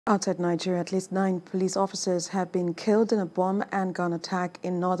Outside Nigeria, at least 9 police officers have been killed in a bomb and gun attack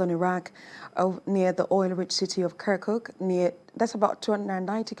in northern Iraq near the oil-rich city of Kirkuk. That's about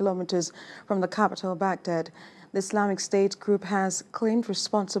 290 kilometers from the capital, Baghdad. The Islamic State group has claimed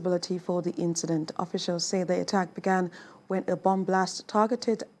responsibility for the incident. Officials say the attack began when a bomb blast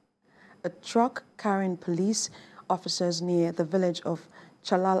targeted a truck carrying police officers near the village of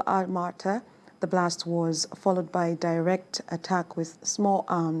Chalal al-Matar. The blast was followed by a direct attack with small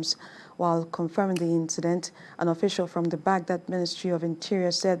arms. While confirming the incident, an official from the Baghdad Ministry of Interior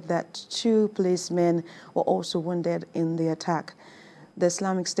said that 2 policemen were also wounded in the attack. The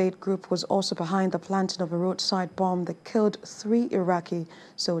Islamic State group was also behind the planting of a roadside bomb that killed 3 Iraqi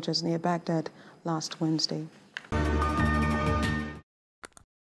soldiers near Baghdad last Wednesday.